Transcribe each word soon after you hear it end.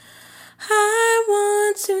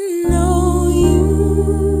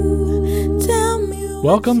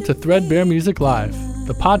Welcome to Threadbare Music Live,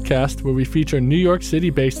 the podcast where we feature New York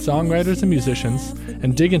City-based songwriters and musicians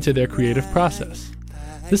and dig into their creative process.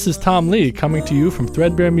 This is Tom Lee coming to you from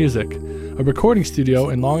Threadbare Music, a recording studio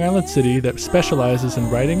in Long Island City that specializes in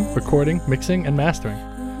writing, recording, mixing, and mastering.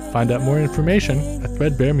 Find out more information at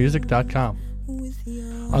threadbaremusic.com.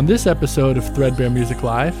 On this episode of Threadbare Music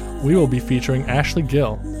Live, we will be featuring Ashley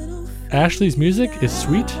Gill. Ashley's music is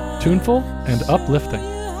sweet, tuneful, and uplifting.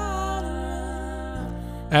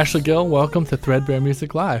 Ashley Gill, welcome to Threadbare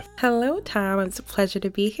Music Live. Hello, Tom. It's a pleasure to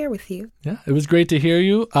be here with you. Yeah, it was great to hear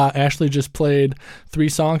you. Ashley just played 3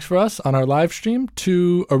 songs for us on our live stream,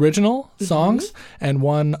 2 original songs and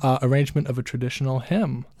 1 arrangement of a traditional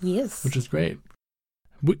hymn. Yes. Which is great.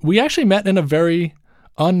 We actually met in a very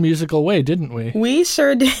unmusical way, didn't we? We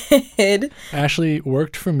sure did. Ashley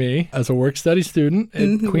worked for me as a work-study student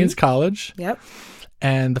at Queens College. Yep.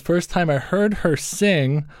 And the first time I heard her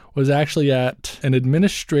sing was actually at an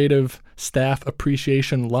administrative staff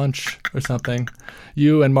appreciation lunch or something.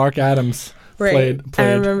 You and Mark Adams played.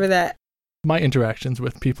 I remember that. My interactions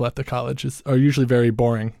with people at the college are usually very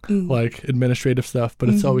boring, like administrative stuff, but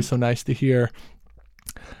it's always so nice to hear,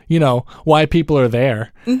 you know, why people are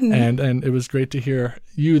there. And it was great to hear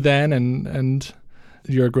you then, and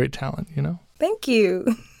you're a great talent, you know? Thank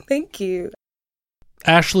you. Thank you.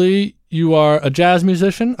 Ashley, you are a jazz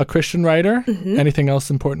musician, a Christian writer. Anything else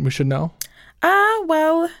important we should know?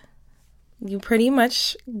 Well, you pretty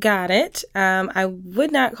much got it. I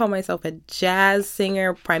would not call myself a jazz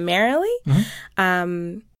singer primarily.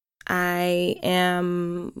 I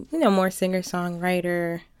am, more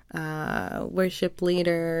singer-songwriter, worship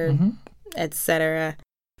leader, etc.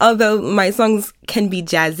 Although my songs can be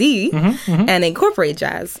jazzy and incorporate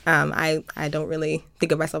jazz, I don't really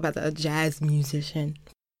think of myself as a jazz musician.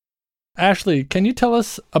 Ashley, can you tell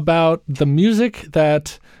us about the music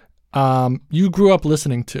that you grew up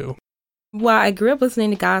listening to? Well, I grew up listening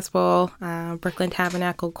to gospel, Brooklyn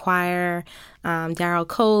Tabernacle Choir, Daryl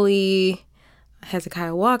Coley,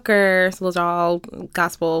 Hezekiah Walker. So those are all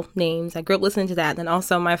gospel names. I grew up listening to that. And then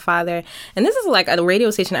also my father, and this is like a radio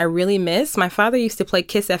station I really miss. My father used to play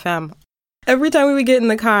Kiss FM. Every time we would get in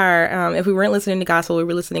the car, if we weren't listening to gospel, we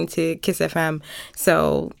were listening to Kiss FM.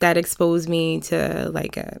 So that exposed me to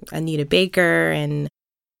like Anita Baker and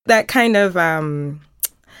that kind of 80s,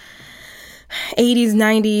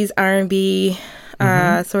 90s R&B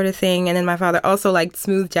sort of thing. And then my father also liked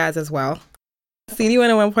smooth jazz as well. CD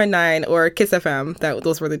 101.9 or Kiss FM,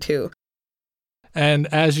 those were the 2. And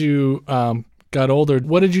as you got older,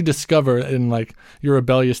 what did you discover in like your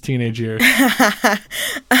rebellious teenage years?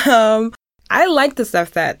 I liked the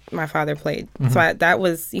stuff that my father played. So that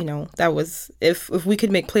was if we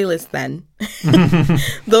could make playlists then,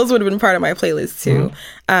 those would have been part of my playlist too.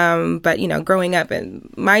 But growing up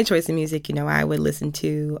and my choice in music, I would listen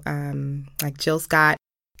to like Jill Scott,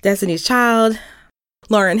 Destiny's Child,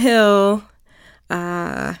 Lauryn Hill,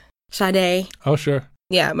 Sade. Oh, sure.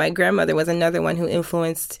 Yeah, my grandmother was another one who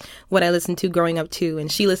influenced what I listened to growing up too,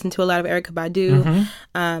 and she listened to a lot of Erykah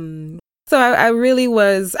Badu. So I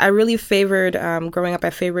really favored growing up. I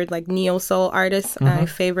favored like neo soul artists. I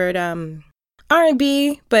favored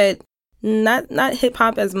R&B, but not hip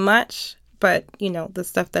hop as much. But the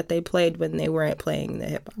stuff that they played when they weren't playing the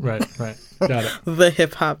hip hop. Right. Got it. The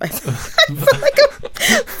hip hop. I sound like a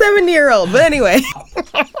 70-year-old, but anyway.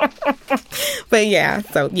 But yeah.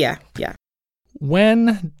 So yeah.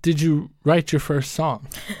 When did you write your first song?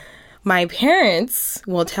 My parents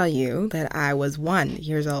will tell you that I was 1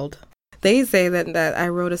 year old. They say that I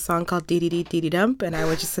wrote a song called Dee Dee Dee Dee Dee Dump, and I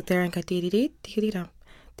would just sit there and go Dee Dee Dee Dee Dee Dump,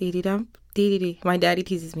 Dee Dee Dump, Dee Dee Dee. My daddy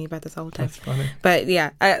teases me about this all the time. That's funny. But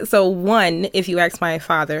yeah, so 1, if you ask my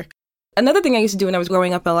father. Another thing I used to do when I was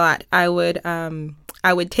growing up a lot, I would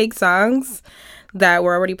take songs that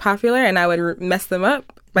were already popular and I would mess them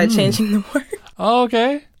up by changing the words. Oh,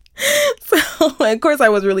 okay. So, of course, I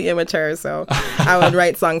was really immature, so I would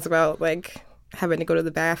write songs about like having to go to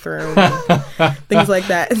the bathroom and things like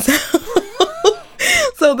that.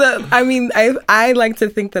 I like to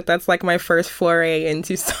think that that's like my first foray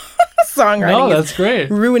into songwriting. No, that's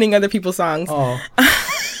great. Ruining other people's songs. Oh.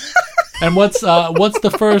 And what's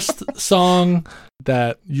the first song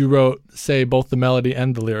that you wrote, say, both the melody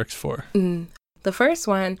and the lyrics for? The first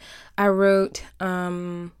one I wrote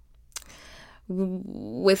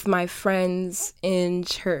with my friends in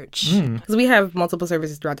church, because we have multiple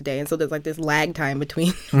services throughout the day, and so there's like this lag time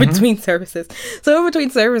between services. So in between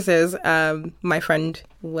services, my friend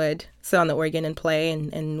would sit on the organ and play,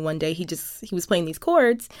 and one day he was playing these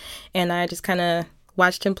chords, and I just kind of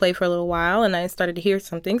watched him play for a little while, and I started to hear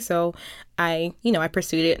something, so I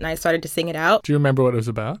pursued it and I started to sing it out. Do you remember what it was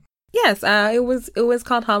about? Yes, it was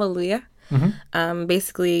called Hallelujah.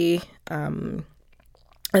 Basically, a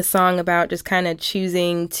song about just kind of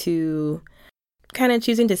choosing to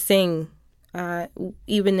sing,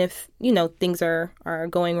 even if things are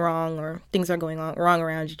going wrong or things are going on wrong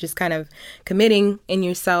around you. Just kind of committing in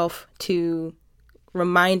yourself to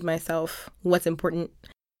remind myself what's important.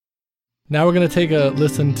 Now we're going to take a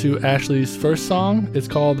listen to Ashley's first song. It's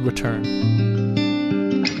called Return.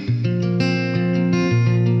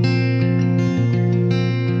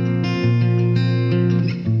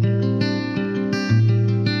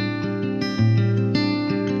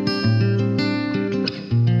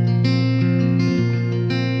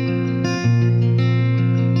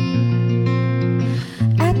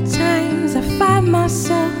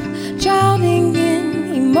 Myself drowning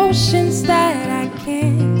in emotions that I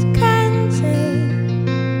can't contain.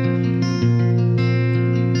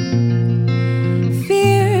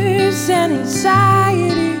 Fears and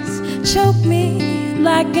anxieties choke me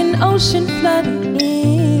like an ocean flooding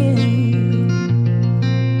in.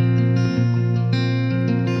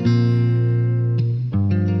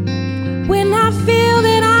 When I feel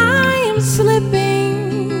that I am slipping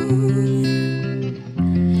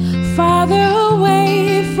farther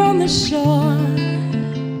away from the shore,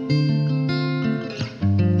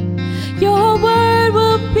 your word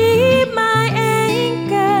will be my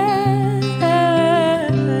anchor.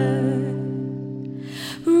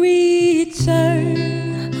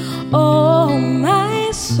 Return, oh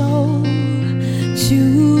my soul, to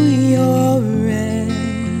your rest.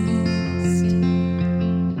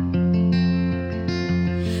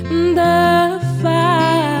 The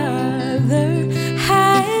Father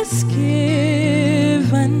has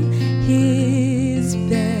given his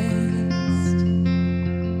best.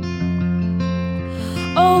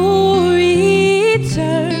 Oh,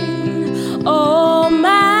 return, oh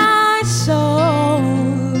my soul.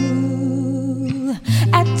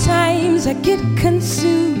 At times I get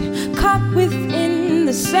consumed, caught within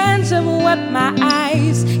the sands of what my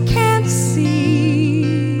eyes can't see.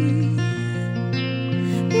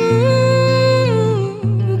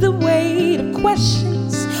 The weight of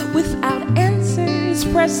questions without answers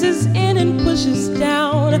presses in and pushes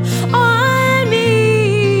down on me.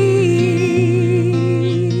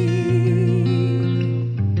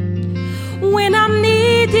 When I'm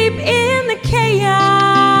knee deep in the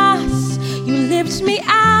chaos, you lift me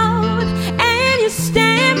out and you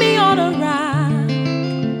stand me on a rock.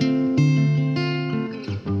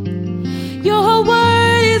 Your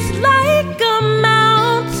word is like a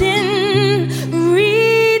mountain.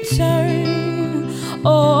 Return,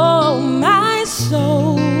 oh my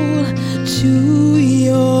soul, to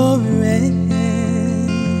your rest.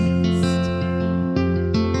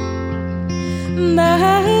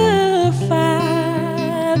 The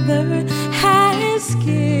Father has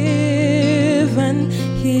given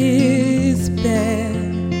his best.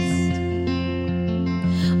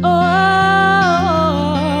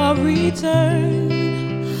 Oh,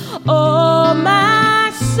 return, oh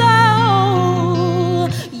my soul.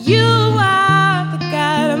 You are the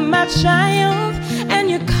God of my triumph, and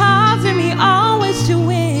you're causing me always to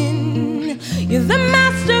win. You're the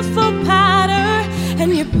masterful potter,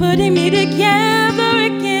 and you're putting me together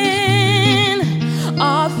again.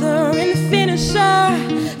 Author and finisher,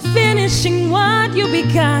 finishing what you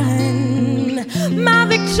begun. My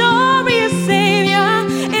victorious Savior,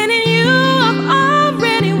 and in you I've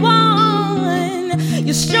already won.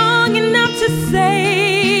 You're strong enough to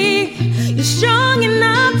save, you're strong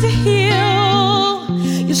enough to heal,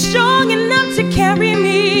 you're strong enough to carry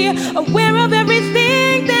me, aware of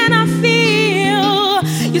everything that I feel.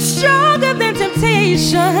 You're stronger than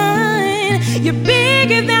temptation, you're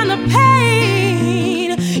bigger than the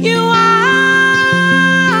pain. You are.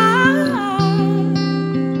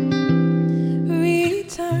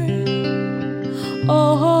 Return,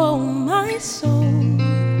 oh my soul,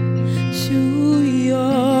 to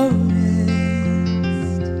your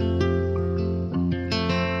rest.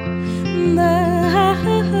 The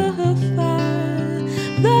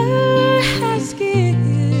Father has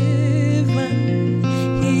given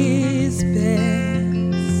his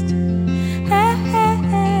best.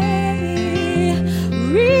 Hey,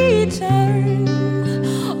 return,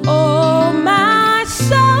 oh my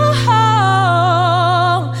soul,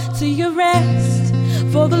 to your rest.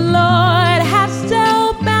 For the Lord has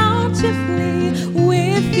dealt bountifully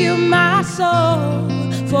with you, my soul.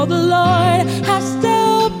 For the Lord has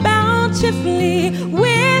dealt bountifully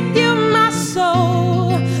with you, my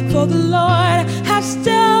soul. For the Lord has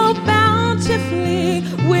dealt bountifully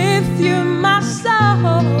with you, my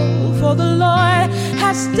soul. For the Lord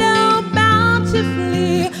has dealt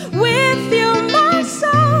bountifully with you, my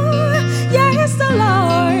soul.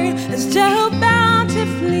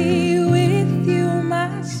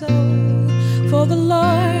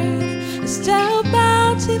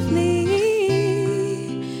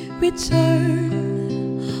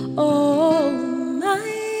 return, oh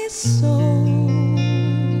my soul.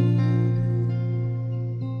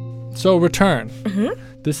 So Return.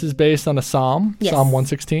 This is based on a psalm, Yes. Psalm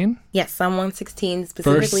 116. Yes, Psalm 116,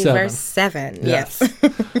 specifically verse 7. Yes.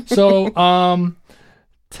 So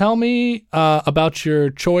tell me about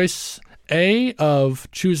your choice, A, of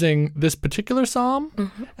choosing this particular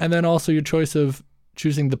psalm, and then also your choice of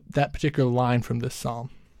choosing that particular line from this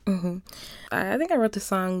psalm. I think I wrote the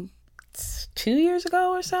song 2 years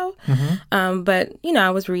ago or so. But,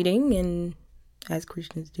 I was reading, and as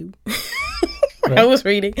Christians do, I was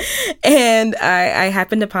reading, and I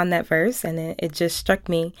happened upon that verse, and it just struck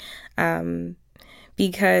me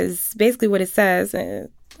because basically what it says,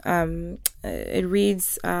 it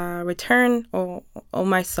reads, "Return, O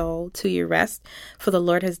my soul, to your rest, for the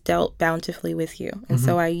Lord has dealt bountifully with you." And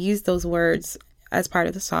so I used those words as part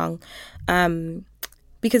of the song.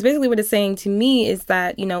 Because basically what it's saying to me is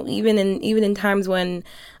that, even in times when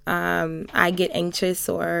I get anxious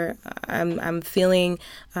or I'm feeling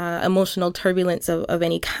emotional turbulence of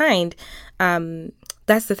any kind,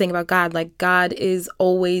 that's the thing about God. Like, God is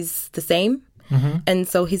always the same. And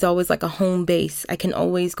so he's always like a home base. I can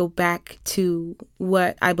always go back to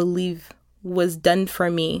what I believe was done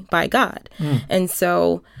for me by God. And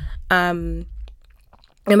so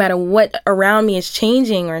no matter what around me is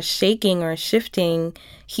changing or shaking or shifting,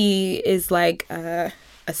 he is like a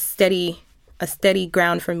steady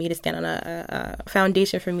ground for me to stand on, a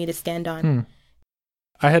foundation for me to stand on.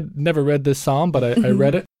 I had never read this psalm, but I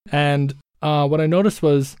read it. And what I noticed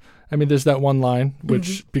was, there's that one line,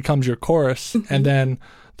 which becomes your chorus. And then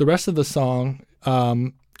the rest of the song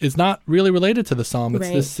is not really related to the psalm. It's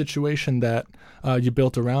this situation that you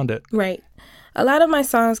built around it. Right. A lot of my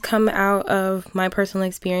songs come out of my personal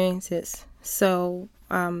experiences. So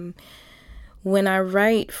when I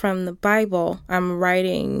write from the Bible, I'm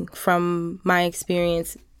writing from my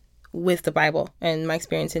experience with the Bible and my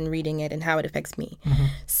experience in reading it and how it affects me.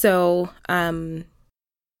 So I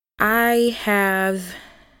have,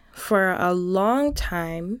 for a long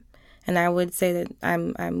time, and I would say that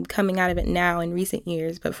I'm coming out of it now in recent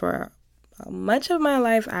years, but for much of my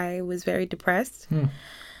life, I was very depressed.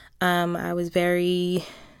 I was very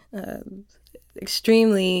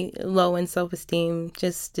extremely low in self-esteem,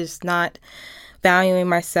 just not valuing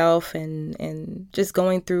myself and just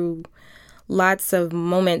going through lots of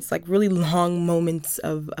moments, like really long moments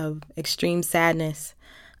of extreme sadness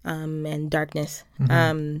and darkness.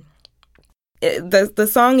 The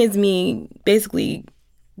song is me basically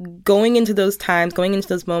going into those times, going into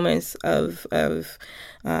those moments of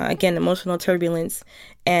again, emotional turbulence,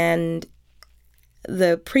 and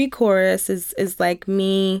the pre-chorus is like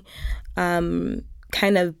me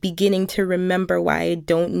kind of beginning to remember why I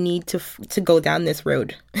don't need to go down this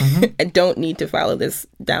road. I don't need to follow this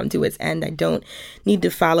down to its end. I don't need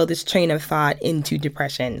to follow this train of thought into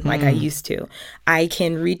depression like I used to. I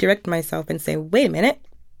can redirect myself and say, wait a minute,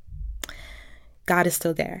 God is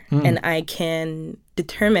still there. And I can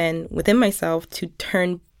determine within myself to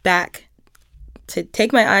turn back, to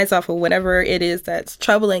take my eyes off of whatever it is that's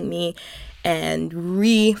troubling me and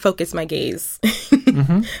refocus my gaze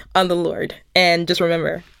on the Lord and just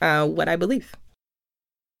remember what I believe.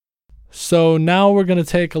 So now we're going to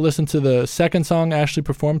take a listen to the second song Ashley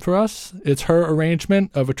performed for us. It's her arrangement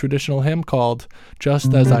of a traditional hymn called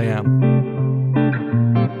Just As I Am.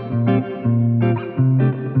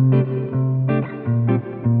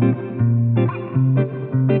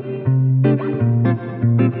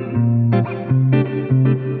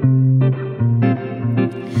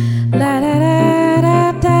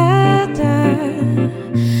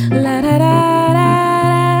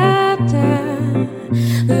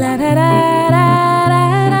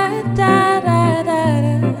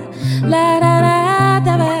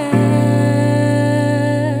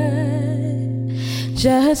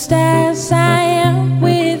 Just as I am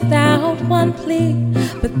without one plea,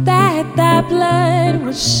 but that thy blood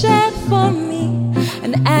was shed for me.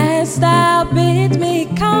 And as thou bid me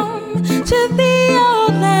come to thee, O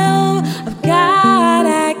Lamb of God,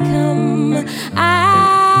 I come,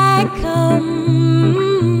 I come.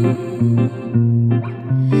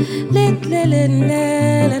 Lit, lit, lit,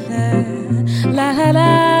 la, la,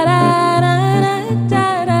 la, la, la,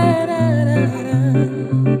 da, da, da, da.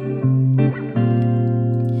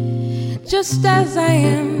 Just as I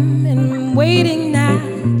am, and waiting not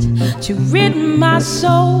to rid my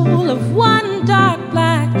soul of one dark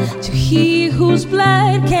black, to he whose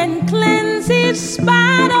blood can cleanse each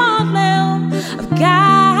spot, O Lamb of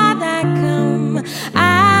God, I come,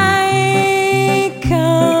 I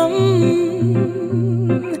come.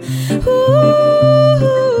 Ooh.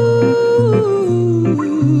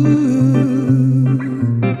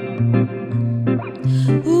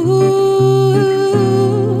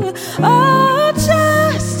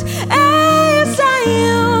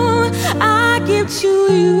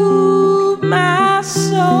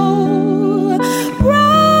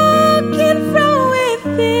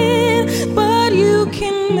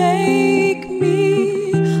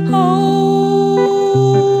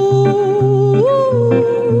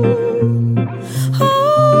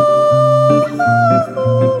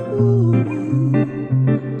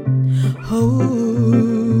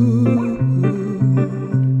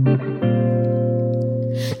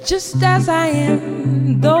 just as I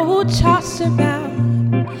am, though tossed about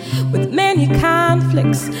with many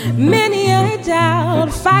conflicts, many a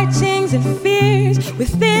doubt, fightings and fears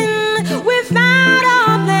within, without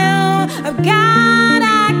all them of God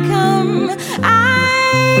I come,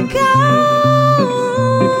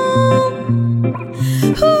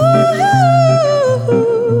 ooh,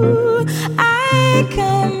 I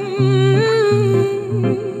come.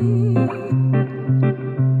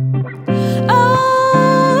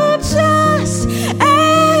 Oh, just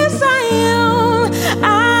as I am,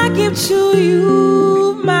 I give to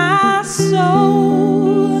you my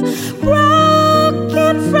soul,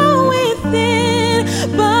 broken from within,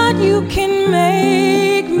 but you can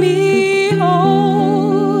make me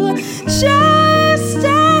whole. Just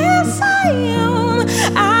as I am,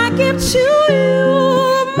 I give to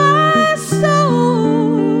you my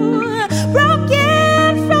soul,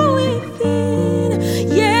 broken from within,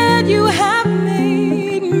 yet you have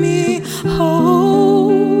made me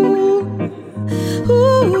whole.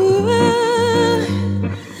 Ooh,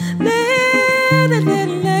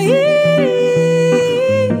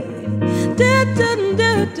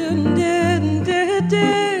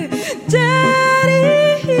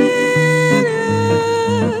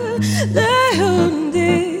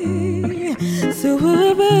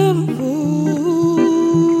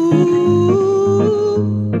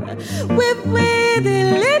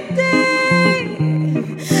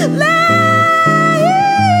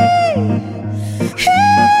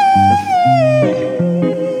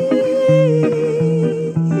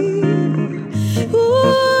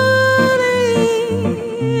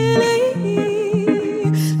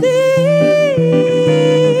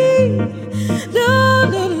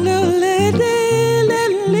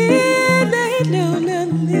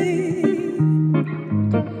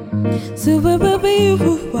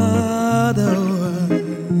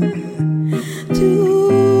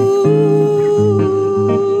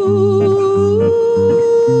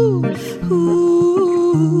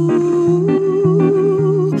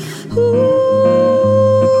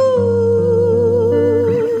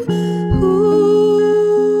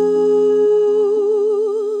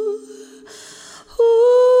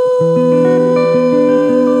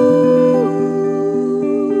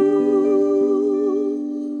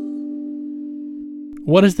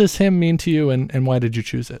 What does this hymn mean to you, and why did you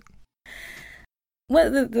choose it?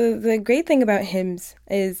 Well, the great thing about hymns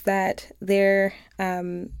is that they're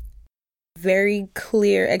very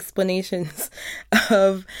clear explanations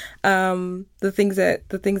of the things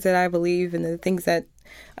that I believe and the things that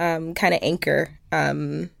kind of anchor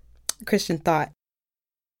Christian thought.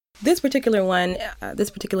 This particular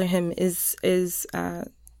hymn is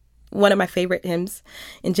one of my favorite hymns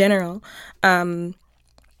in general.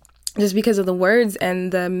 Just because of the words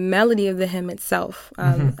and the melody of the hymn itself.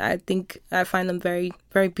 I find them very,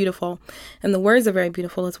 very beautiful. And the words are very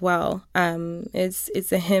beautiful as well.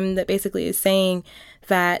 It's a hymn that basically is saying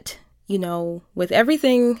that, you know, with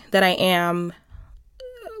everything that I am,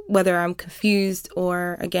 whether I'm confused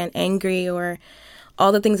or, again, angry, or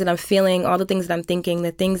all the things that I'm feeling, all the things that I'm thinking,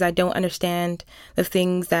 the things I don't understand, the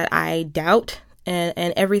things that I doubt,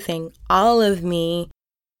 and everything, all of me,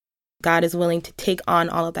 God is willing to take on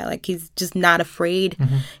all of that. Like, he's just not afraid.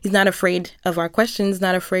 He's not afraid of our questions,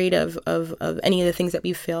 not afraid of any of the things that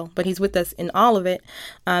we feel, but he's with us in all of it.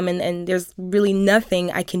 And there's really nothing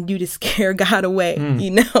I can do to scare God away, you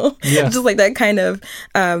know? Yeah. Just like that kind of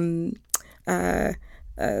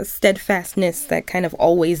steadfastness, that kind of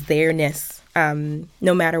always there-ness,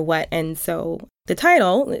 no matter what. And so the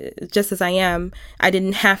title, Just As I Am, I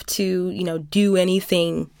didn't have to, you know, do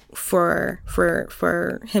anything for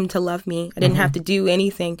him to love me. I didn't have to do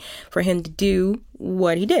anything for him to do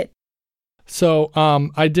what he did. So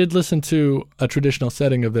I did listen to a traditional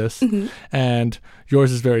setting of this, and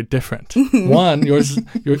yours is very different. One, yours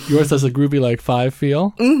has a groovy like 5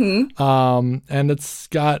 feel, and it's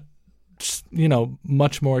got, you know,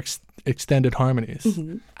 much more extended harmonies.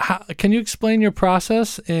 Can you explain your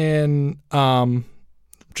process in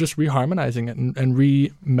just reharmonizing it and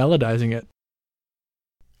re-melodizing it?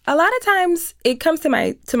 A lot of times it comes to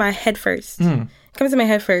my head first. It comes to my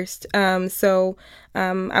head first. So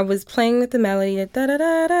I was playing with the melody, da da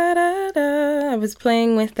da da da da. I was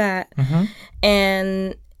playing with that,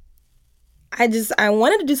 and I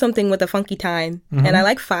wanted to do something with a funky time, and I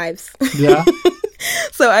like 5s. Yeah.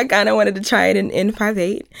 So I kind of wanted to try it in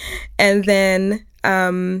 5/8, and then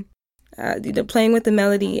playing with the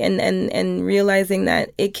melody and realizing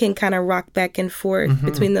that it can kind of rock back and forth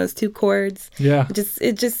between those 2 chords. Yeah,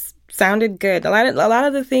 it just sounded good. A lot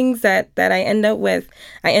of the things that I end up with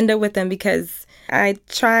them because I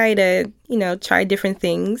try to, you know, try different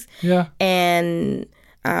things. Yeah, and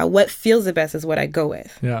what feels the best is what I go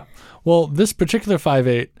with. Yeah. Well, this particular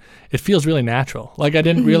 5/8, it feels really natural. Like I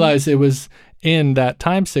didn't realize it was in that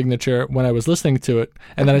time signature when I was listening to it.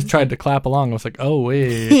 And then I tried to clap along. I was like, oh,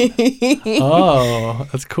 wait. Oh,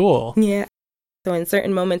 that's cool. Yeah. So in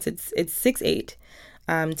certain moments, it's 6/8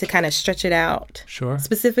 to kind of stretch it out. Sure.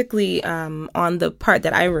 Specifically on the part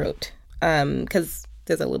that I wrote, because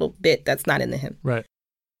there's a little bit that's not in the hymn. Right.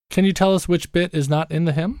 Can you tell us which bit is not in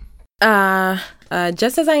the hymn?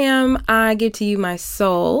 Just as I am, I give to you my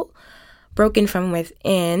soul, broken from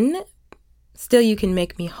within. Still, you can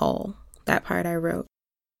make me whole. That part I wrote.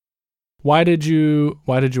 Why did you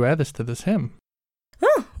add this to this hymn?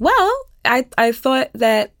 Oh, well, I thought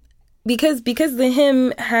that because the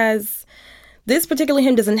hymn has, this particular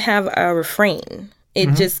hymn doesn't have a refrain.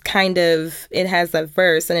 It just kind of, it has a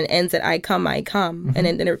verse and it ends at I come, and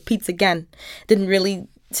then it repeats again. Didn't really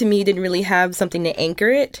have something to anchor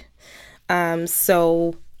it.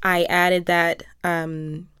 So I added that.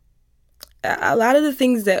 A lot of the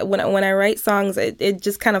things that when I write songs, it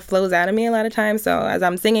just kind of flows out of me a lot of times. So as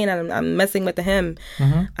I'm singing, I'm messing with the hymn.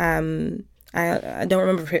 I don't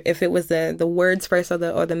remember if it was the words first or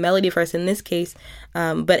the melody first in this case,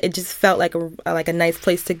 but it just felt like a nice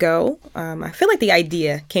place to go. I feel like the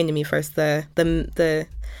idea came to me first, the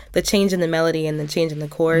change in the melody and the change in the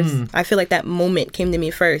chorus. I feel like that moment came to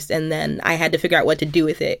me first, and then I had to figure out what to do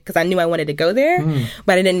with it because I knew I wanted to go there,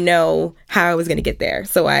 but I didn't know how I was going to get there,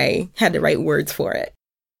 so I had to write words for it.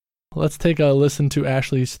 Let's take a listen to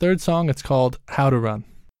Ashley's third song. It's called How to Run.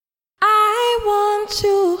 I want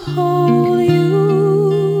to hold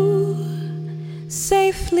you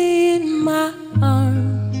safely in my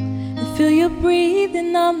arms and feel your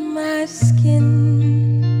breathing on my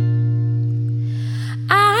skin.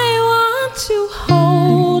 I want to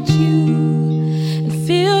hold you and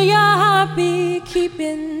feel your heartbeat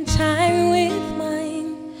keeping time with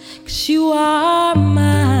mine, 'cause you are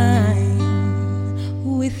mine.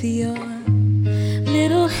 With your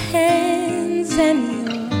little hands and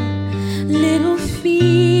your little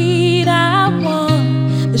feet, I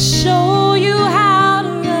want to show you how to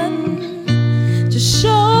run, to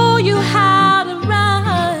show you how to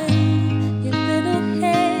run. Your little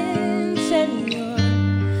hands and your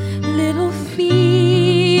little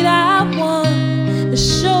feet, I want to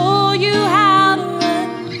show you how to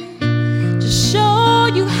run, to show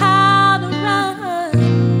you how to run.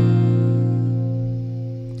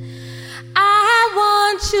 I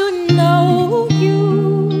want to know you.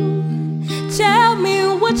 Tell me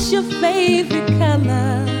what's your favorite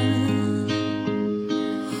color?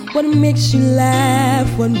 What makes you laugh?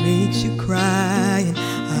 What makes you cry? And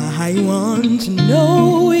I want to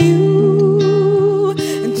know you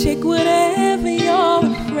and take whatever you're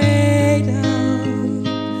afraid of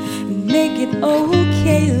and make it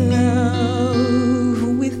okay, love.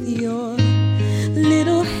 With your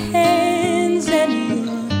little hands and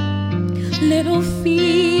your little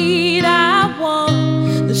feet, I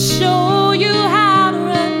want to show you how to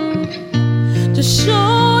run, to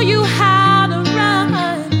show you how to run.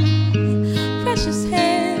 Precious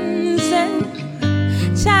hands and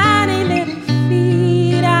tiny little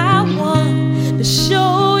feet, I want to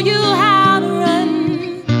show you how to run,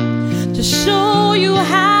 to show you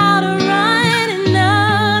how to run, and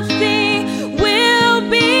nothing will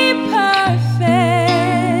be perfect.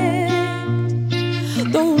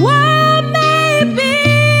 The world may be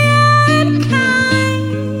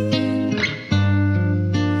unkind,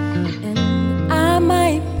 and I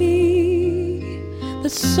might be the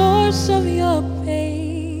source of your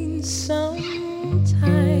pain sometimes,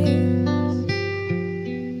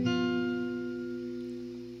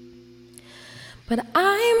 but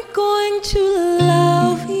I'm going to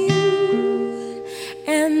love you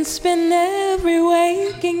and spend every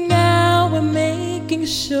waking hour making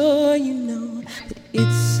sure you know that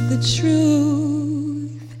it's the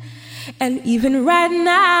truth. And even right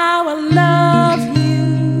now I love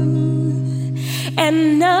you,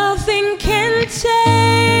 and nothing can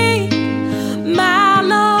take my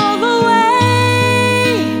love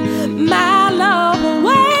away, my love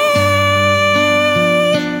away.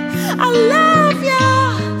 I love your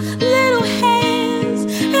little hands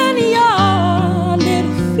and your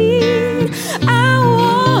little feet. I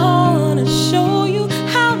want to show you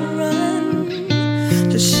how to run,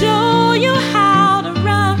 to show you how to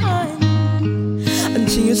run,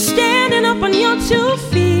 until you're standing up on your 2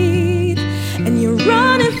 feet and you're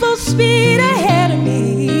running full speed ahead of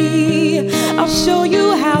me. I'll show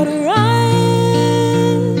you how to run.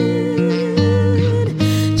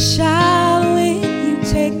 Child, when you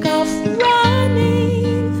take off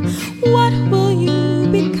running, what will you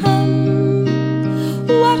become?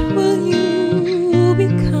 What will you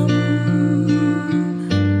become?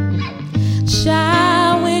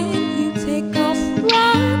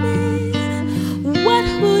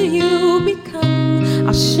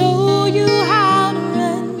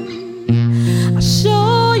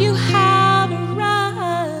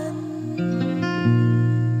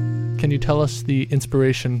 tell us the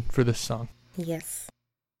inspiration for this song? Yes.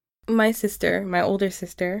 My sister, my older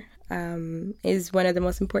sister, is one of the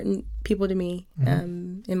most important people to me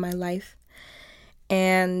in my life.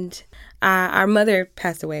 And our mother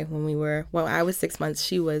passed away when I was 6 months.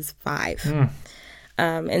 She was 5.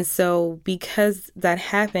 And so because that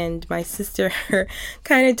happened, my sister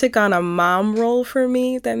kind of took on a mom role for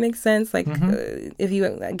me, if that makes sense. Like, if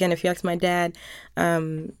you ask my dad,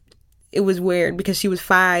 it was weird because she was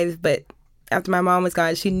 5, but after my mom was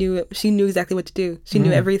gone, she knew exactly what to do. She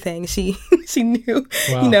knew everything. She knew,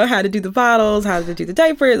 how to do the bottles, how to do the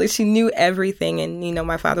diapers. Like, she knew everything. And,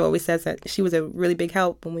 my father always says that she was a really big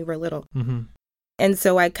help when we were little. And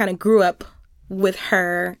so I kind of grew up with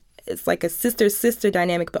her. It's like a sister-sister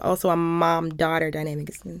dynamic, but also a mom-daughter dynamic.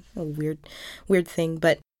 It's a weird thing.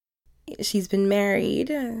 But she's been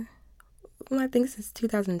married, I think since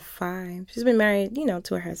 2005. She's been married,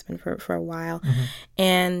 to her husband for a while.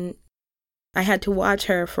 And I had to watch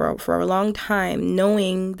her for a long time,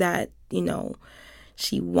 knowing that,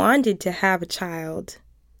 she wanted to have a child,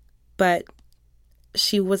 but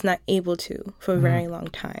she was not able to for a very long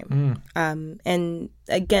time. And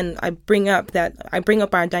again, I bring up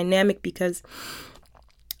our dynamic because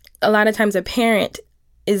a lot of times a parent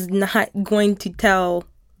is not going to tell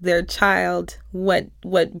their child what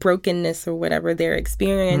brokenness or whatever they're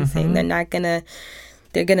experiencing.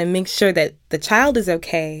 They're gonna make sure that the child is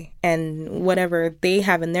okay, and whatever they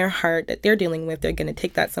have in their heart that they're dealing with, they're gonna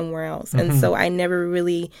take that somewhere else. And so I never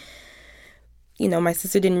really, my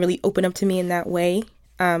sister didn't really open up to me in that way.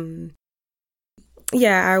 I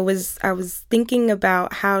was thinking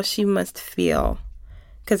about how she must feel,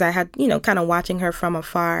 because I had, kind of watching her from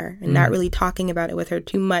afar and not really talking about it with her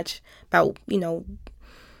too much about,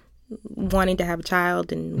 wanting to have a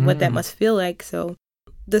child and what that must feel like. So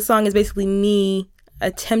the song is basically me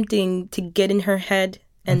attempting to get in her head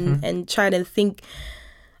and try to think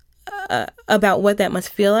about what that must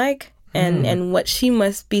feel like and what she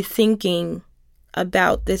must be thinking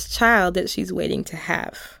about this child that she's waiting to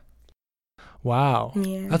have. Wow.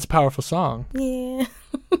 Yeah. That's a powerful song. Yeah.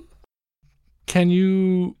 Can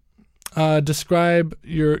you describe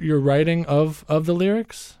your writing of the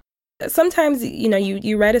lyrics? Sometimes,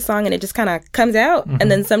 you write a song and it just kind of comes out. And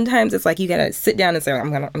then sometimes it's like you got to sit down and say, I'm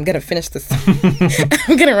going to finish this song.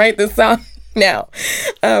 I'm going to write this song now.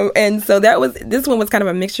 And so this one was kind of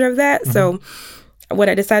a mixture of that. So what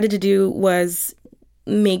I decided to do was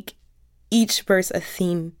make each verse a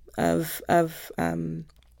theme of the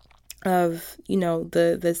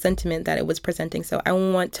sentiment that it was presenting. So I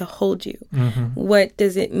want to hold you. What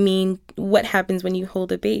does it mean? What happens when you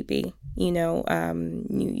hold a baby? You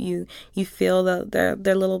feel their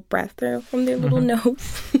little breath from their little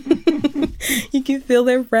nose. You can feel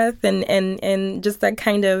their breath and just that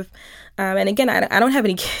kind of. And again, I don't have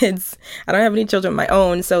any kids. I don't have any children of my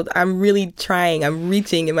own. So I'm really trying. I'm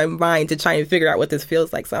reaching in my mind to try and figure out what this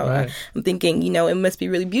feels like. So right. I'm thinking, it must be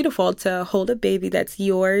really beautiful to hold a baby that's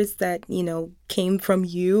yours, that, came from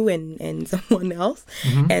you and someone else.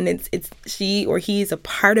 And it's she or he is a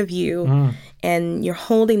part of you. And you're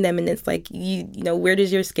holding them, and it's like, where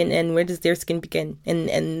does your skin end? Where does their skin begin?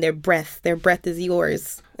 And their breath is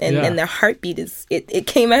yours. And their heartbeat it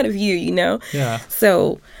came out of you, Yeah.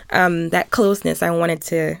 So that closeness, I wanted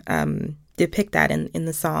to depict that in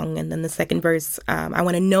the song. And then the second verse, I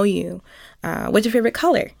want to know you. What's your favorite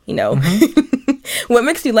color? What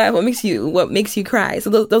makes you laugh? What makes you cry? So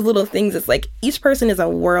those little things, it's like each person is a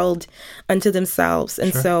world unto themselves.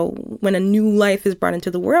 And so when a new life is brought into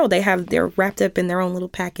the world, they're wrapped up in their own little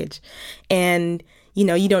package. And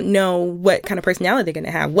you don't know what kind of personality they're going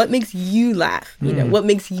to have. What makes you laugh? What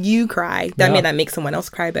makes you cry? That may not make someone else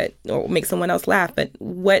cry, or make someone else laugh, but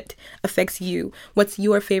what affects you? What's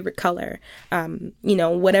your favorite color?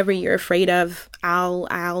 Whatever you're afraid of,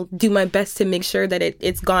 I'll do my best to make sure that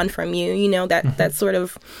it's gone from you. That sort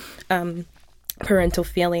of parental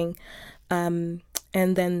feeling. And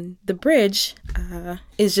then the bridge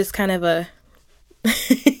is just kind of a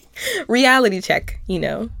reality check,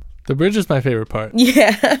 The bridge is my favorite part.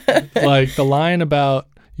 Yeah. Like the line about,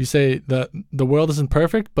 you say that the world isn't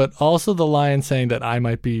perfect, but also the line saying that I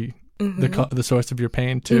might be the source of your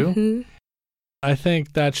pain too. I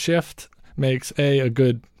think that shift makes a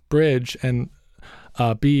good bridge, and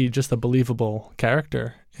B, just a believable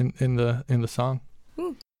character in the song.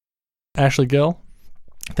 Ashley Gill,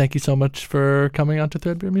 thank you so much for coming on to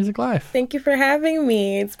Threadbare Music Live. Thank you for having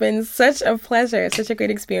me. It's been such a pleasure. Such a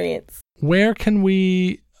great experience. Where can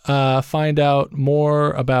we find out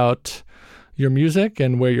more about your music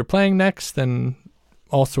and where you're playing next and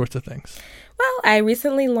all sorts of things? Well, I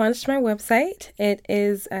recently launched my website. It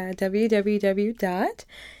is www.thrmmusic.com.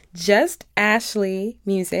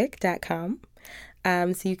 justashleymusic.com.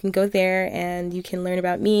 So you can go there and you can learn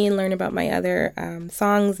about me and learn about my other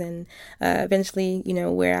songs and eventually,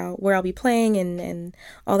 where I'll be playing and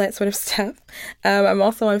all that sort of stuff. I'm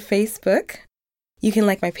also on Facebook. You can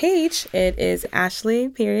like my page. It is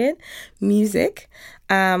Ashley.music.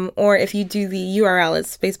 Or if you do the URL,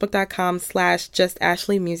 it's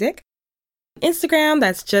facebook.com/justashleymusic. Instagram,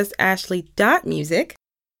 that's justashley.music.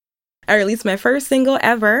 I released my first single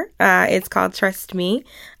ever. It's called Trust Me.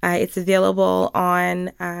 It's available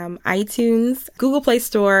on iTunes, Google Play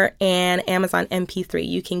Store, and Amazon MP3.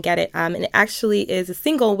 You can get it. And it actually is a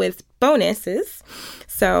single with bonuses.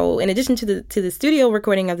 So in addition to the studio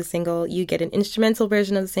recording of the single, you get an instrumental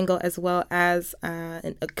version of the single as well as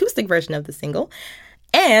an acoustic version of the single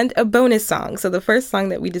and a bonus song. So the first song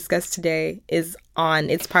that we discussed today it's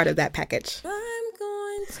part of that package.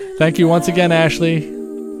 Thank you once again, Ashley.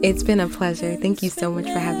 It's been a pleasure. Thank you so much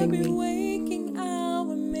for having me.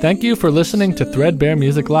 Thank you for listening to Threadbare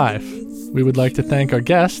Music Live. We would like to thank our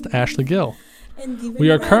guest, Ashley Gill. We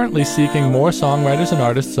are currently seeking more songwriters and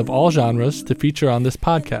artists of all genres to feature on this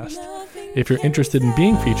podcast. If you're interested in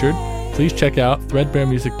being featured, please check out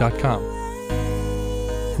threadbaremusic.com.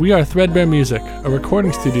 We are Threadbare Music, a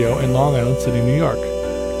recording studio in Long Island City, New York.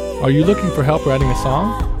 Are you looking for help writing a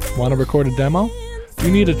song? Want to record a demo? You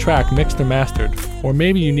need a track mixed or mastered, or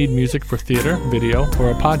maybe you need music for theater, video, or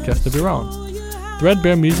a podcast of your own.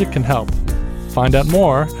 Threadbare Music can help. Find out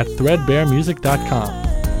more at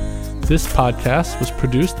threadbaremusic.com. This podcast was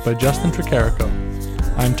produced by Justin Tricarico.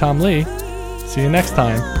 I'm Tom Lee. See you next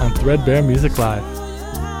time on Threadbare Music Live.